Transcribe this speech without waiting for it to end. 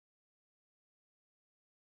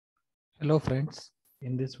Hello friends,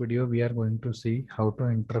 in this video we are going to see how to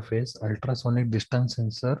interface ultrasonic distance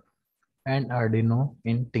sensor and Arduino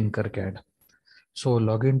in Tinkercad. So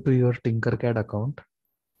log into your Tinkercad account,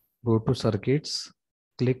 go to circuits,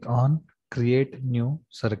 click on create new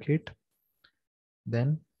circuit.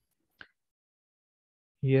 Then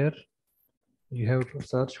here you have to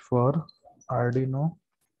search for Arduino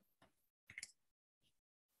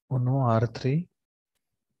Uno R3.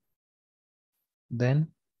 Then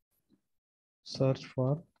search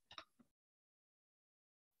for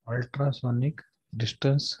ultrasonic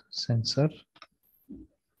distance sensor,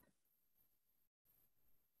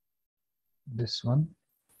 this one.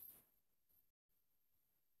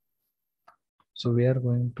 So we are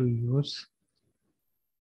going to use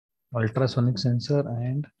ultrasonic sensor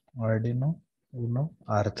and Arduino Uno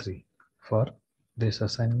R3 for this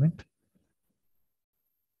assignment.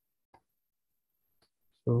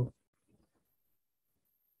 So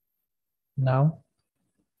now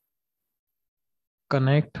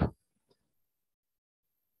connect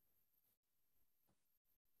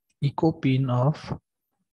echo pin of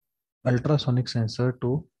ultrasonic sensor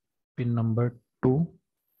to pin number 2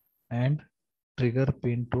 and trigger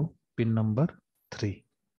pin to pin number 3.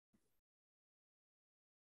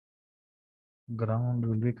 Ground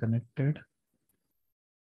will be connected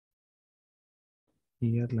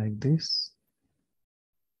here like this.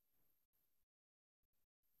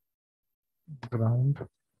 Ground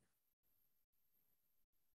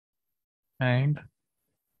and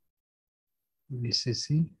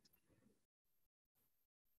VCC.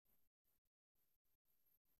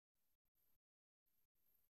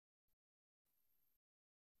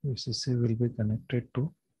 VCC will be connected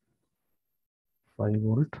to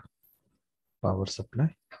 5-volt power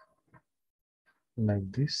supply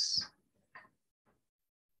like this.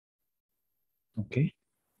 Okay.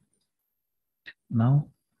 Now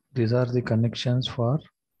these are the connections for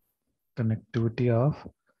connectivity of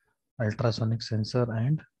ultrasonic sensor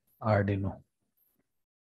and Arduino.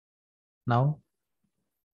 Now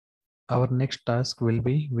our next task will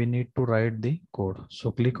be we need to write the code.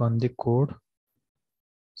 So click on the code,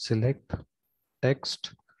 select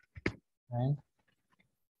text, and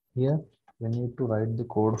here we need to write the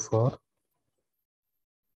code for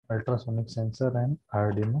ultrasonic sensor and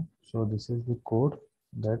Arduino. So this is the code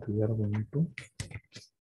that we are going to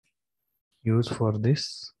use for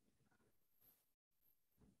this.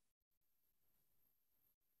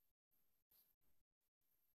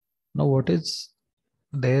 Now what is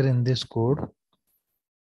there in this code?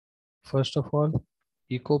 First of all,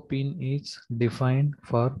 echo pin is defined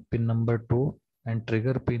for pin number 2 and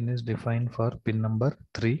trigger pin is defined for pin number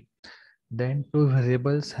 3. Then two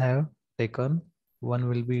variables have taken. One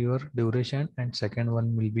will be your duration and second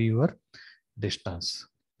one will be your distance.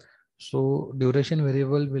 So duration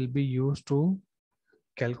variable will be used to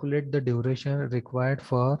calculate the duration required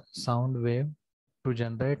for sound wave to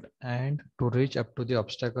generate and to reach up to the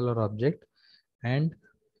obstacle or object, and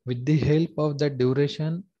with the help of that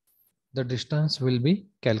duration the distance will be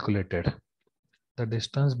calculated, the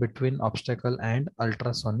distance between obstacle and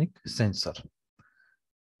ultrasonic sensor.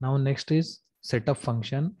 Now next is setup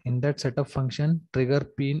function. In that setup function, trigger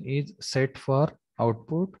pin is set for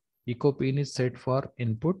output, echo pin is set for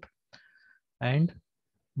input, and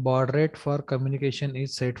baud rate for communication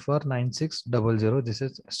is set for 9600. This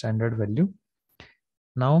is standard value.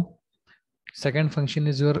 Now second function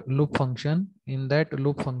is your loop function. In that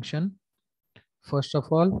loop function, first of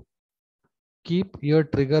all, keep your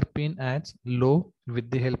trigger pin as low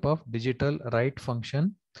with the help of digital write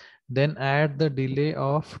function. Then add the delay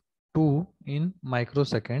of 2 in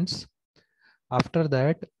microseconds. After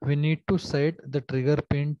that, we need to set the trigger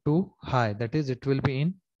pin to high. That is, it will be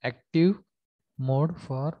in active mode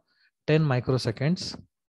for 10 microseconds.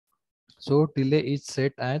 So delay is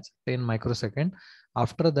set as 10 microsecond.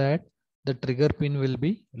 After that, the trigger pin will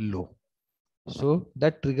be low. So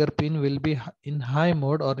that trigger pin will be in high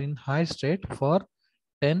mode or in high state for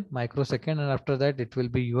 10 microsecond, and after that it will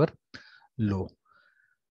be your low.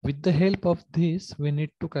 With the help of this, we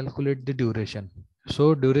need to calculate the duration.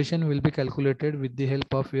 So duration will be calculated with the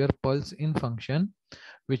help of your pulse in function,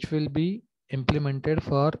 which will be implemented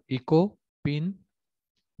for echo pin,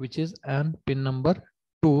 which is on pin number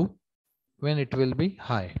 2 when it will be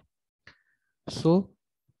high. So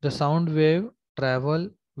the sound wave travel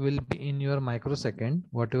will be in your microsecond.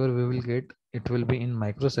 Whatever we will get, it will be in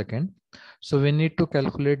microsecond. So we need to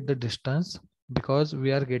calculate the distance because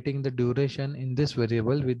we are getting the duration in this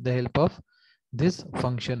variable with the help of this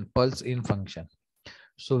function, pulse in function.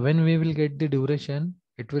 So when we will get the duration,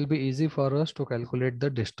 it will be easy for us to calculate the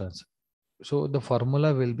distance. So the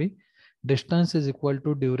formula will be Distance is equal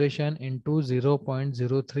to duration into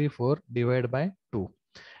 0.034 divided by 2.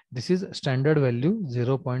 This is standard value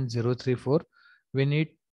 0.034. We need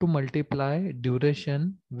to multiply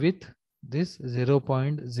duration with this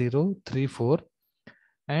 0.034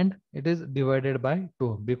 and it is divided by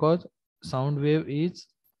 2 because sound wave is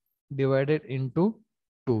divided into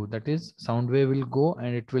 2. That is, sound wave will go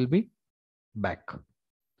and it will be back.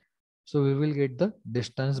 So we will get the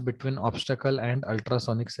distance between obstacle and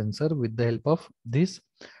ultrasonic sensor with the help of this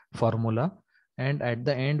formula. And at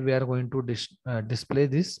the end, we are going to display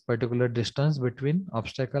this particular distance between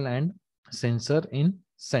obstacle and sensor in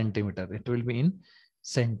centimeter. It will be in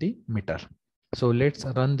centimeter. So let's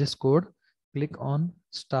run this code. Click on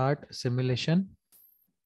start simulation.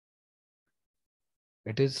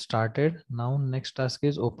 It is started. Now next task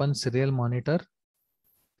is open serial monitor.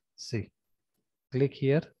 See, click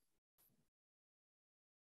here.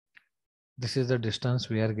 This is the distance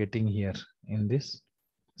we are getting here in this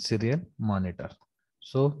serial monitor.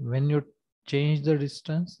 So when you change the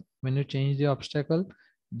distance, when you change the obstacle,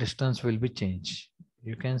 distance will be changed.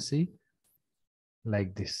 You can see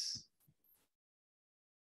like this.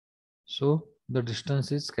 So the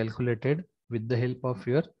distance is calculated with the help of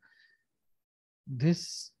your,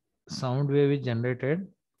 this sound wave is generated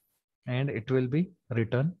and it will be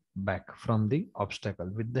returned back from the obstacle.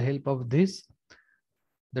 With the help of this,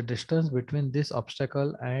 the distance between this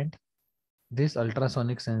obstacle and this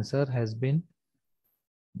ultrasonic sensor has been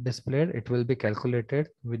displayed. It will be calculated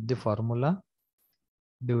with the formula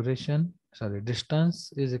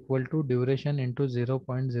distance is equal to duration into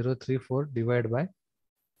 0.034 divided by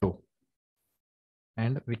 2.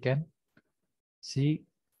 And we can see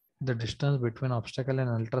the distance between obstacle and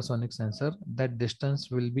ultrasonic sensor. That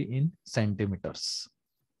distance will be in centimeters.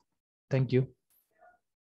 Thank you.